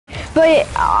But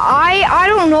I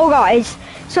don't know, guys.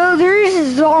 So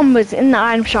there's Zombas in the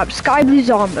item shop, Sky Blue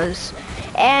Zombas,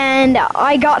 and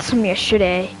I got some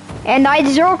yesterday, and I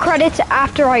had 0 credits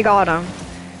after I got them.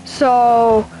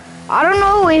 So I don't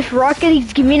know if Rocket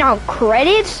League's giving out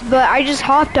credits, but I just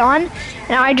hopped on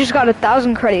and I just got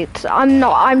 1,000 credits.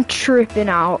 I'm tripping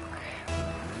out.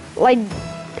 Like,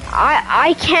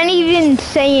 I can't even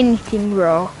say anything,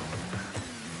 bro.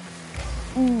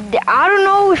 I don't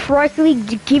know if Rocket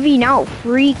League's giving out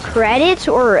free credits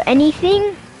or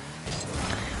anything.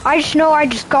 I just know I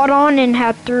just got on and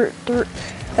had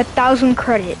 1,000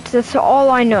 credits. That's all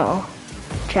I know,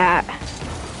 chat.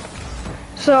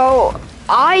 So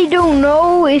I don't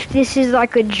know if this is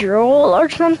like a drill or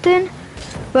something,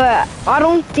 but I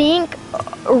don't think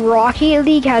Rocket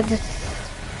League has.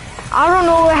 I don't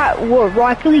know what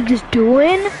Rocket League is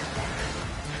doing.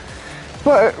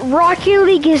 But Rocket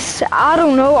League is, I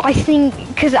don't know, I think,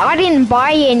 because I didn't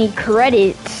buy any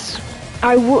credits.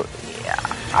 I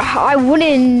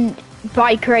wouldn't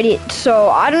buy credits, so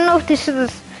I don't know if this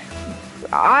is,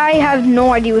 I have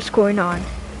no idea what's going on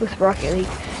with Rocket League.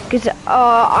 Because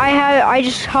I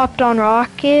just hopped on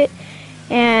Rocket,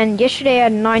 and yesterday I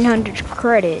had 900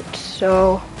 credits,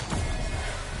 so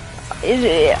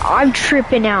I'm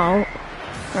tripping out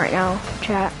right now,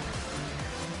 chat.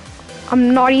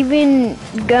 I'm not even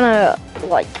gonna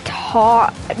like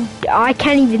talk. I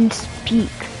can't even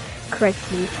speak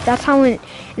correctly.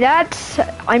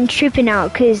 I'm tripping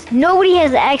out because nobody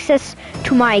has access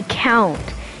to my account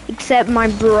except my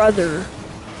brother.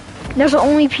 That's the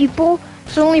only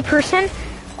person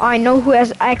I know who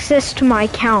has access to my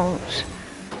account.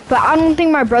 But I don't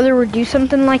think my brother would do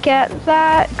something like that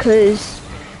because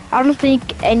I don't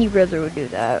think any brother would do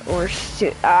that, or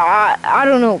I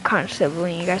don't know what kind of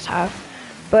sibling you guys have,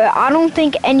 but I don't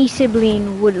think any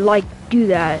sibling would like do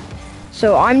that.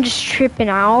 So I'm just tripping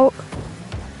out,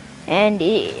 and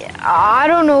I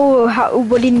don't know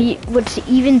what to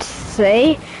even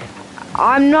say.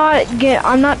 I'm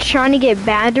not trying to get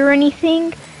banned or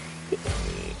anything.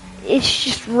 It's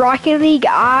just Rocket League.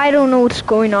 I don't know what's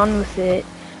going on with it,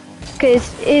 because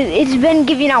it's been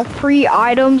giving out free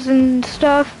items and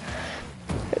stuff.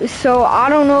 So I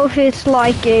don't know if it's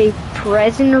like a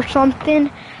present or something.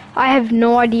 I have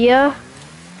no idea.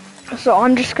 So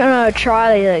I'm just gonna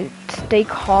try to like stay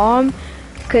calm,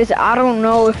 because I don't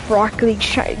know if Rocket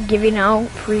League's giving out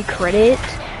free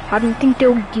credits. I don't think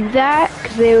they'll do that,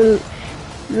 because they'll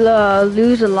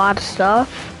lose a lot of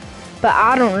stuff. But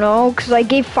I don't know, because I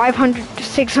gave 500 to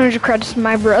 600 credits to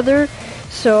my brother.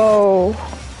 So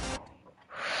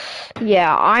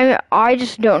yeah, I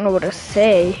just don't know what to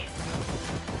say.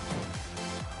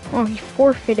 Oh, he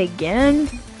forfeit again?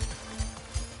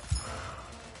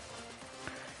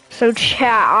 So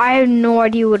chat, I have no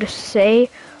idea what to say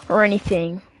or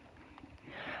anything.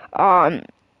 And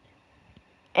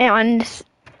I'm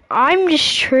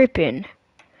just tripping.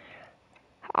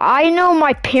 I know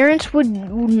my parents would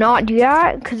not do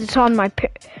that because it's on my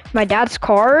dad's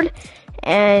card,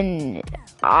 and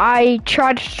I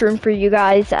try to stream for you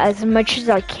guys as much as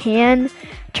I can.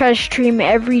 Try to stream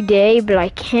every day, but I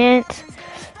can't.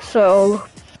 So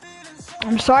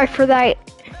I'm sorry for that.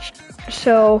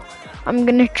 So I'm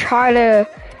gonna try to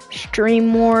stream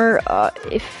more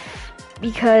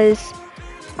because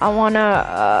I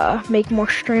wanna make more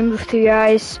streams with you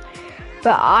guys.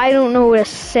 But I don't know what to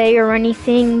say or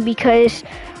anything because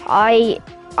I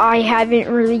haven't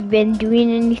really been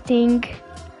doing anything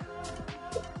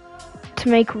to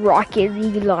make Rocket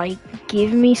League like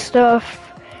give me stuff.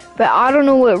 But I don't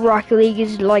know what Rocket League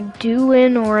is like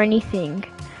doing or anything.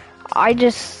 I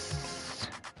just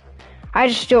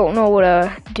don't know what to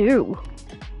do.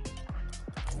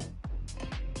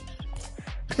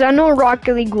 Cause I know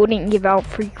Rocket League wouldn't give out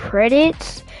free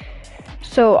credits,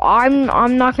 so I'm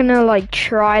not gonna like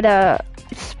try to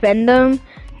spend them.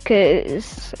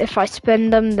 Cause if I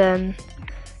spend them, then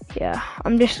yeah,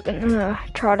 I'm just gonna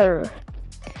try to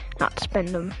not spend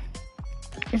them.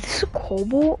 Is this a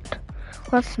Cobalt?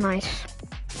 Well, that's nice.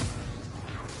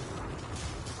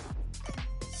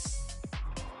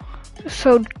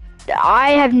 So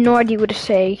I have no idea what to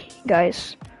say,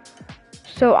 guys.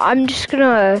 So I'm just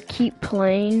gonna keep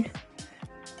playing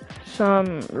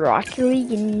some Rocket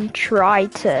League and try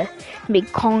to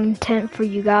make content for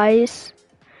you guys.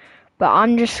 But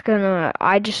I just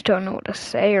don't know what to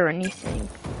say or anything.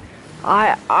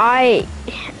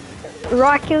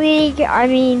 Rocket League, I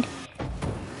mean,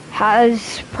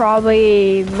 has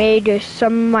probably made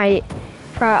some of my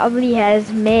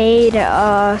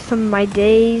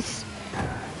days.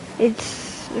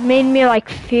 It's made me like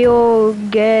feel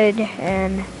good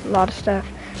and a lot of stuff.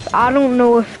 I don't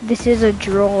know if this is a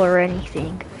drill or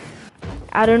anything.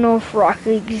 I don't know if Rocket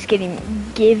League is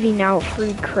giving out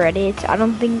free credits. I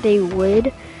don't think they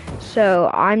would. So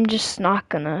I'm just not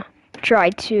gonna try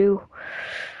to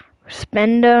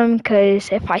spend them, because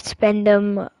if I spend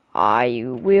them, I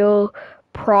will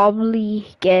probably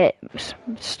get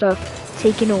some stuff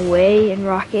taken away in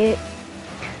Rocket.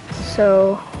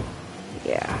 So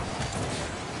yeah.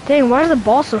 Dang, why is the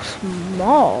ball so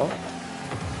small?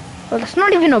 Oh, that's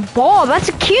not even a ball, that's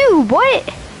a cube, what?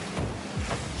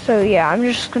 So yeah, I'm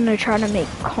just gonna try to make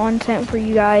content for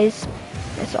you guys.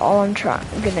 That's all I'm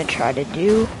gonna try to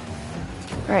do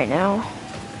right now.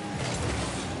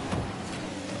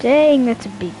 Dang, that's a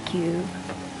big cube.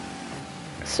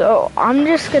 So I'm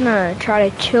just gonna try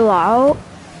to chill out.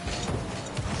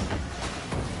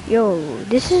 Yo,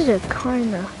 this is a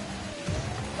kinda...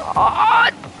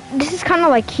 this is kinda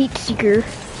like Heat Seeker,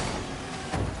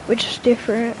 which is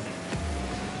different.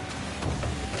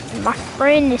 My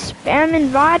friend is spam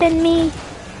inviting me.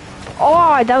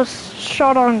 Oh, that was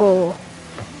shot on goal.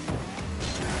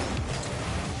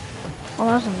 Oh,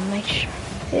 that was a nice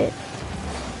hit.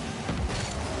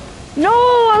 No,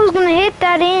 I was gonna hit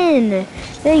that in.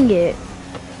 Dang it.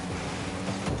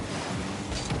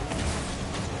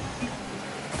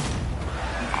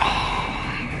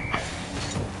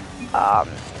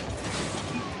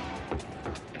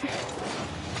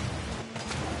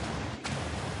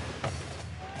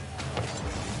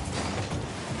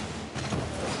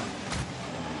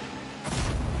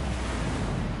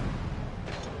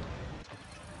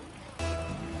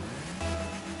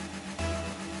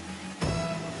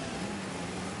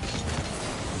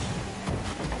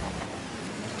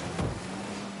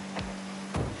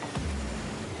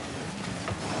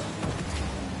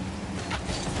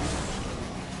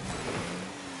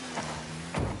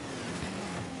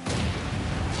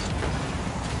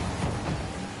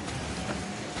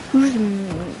 Who's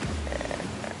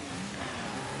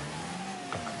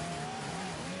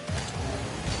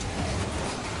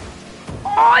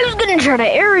I was gonna try to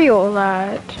aerial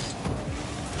that.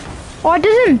 Oh, it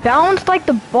doesn't bounce like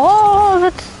the ball.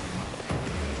 That's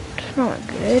not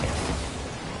good.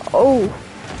 Oh.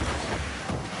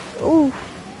 Oh.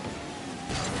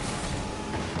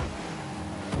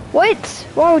 What?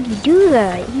 Why would you do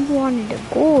that? He wanted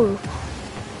a goal.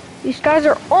 These guys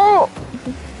are all...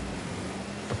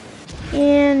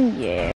 And yeah.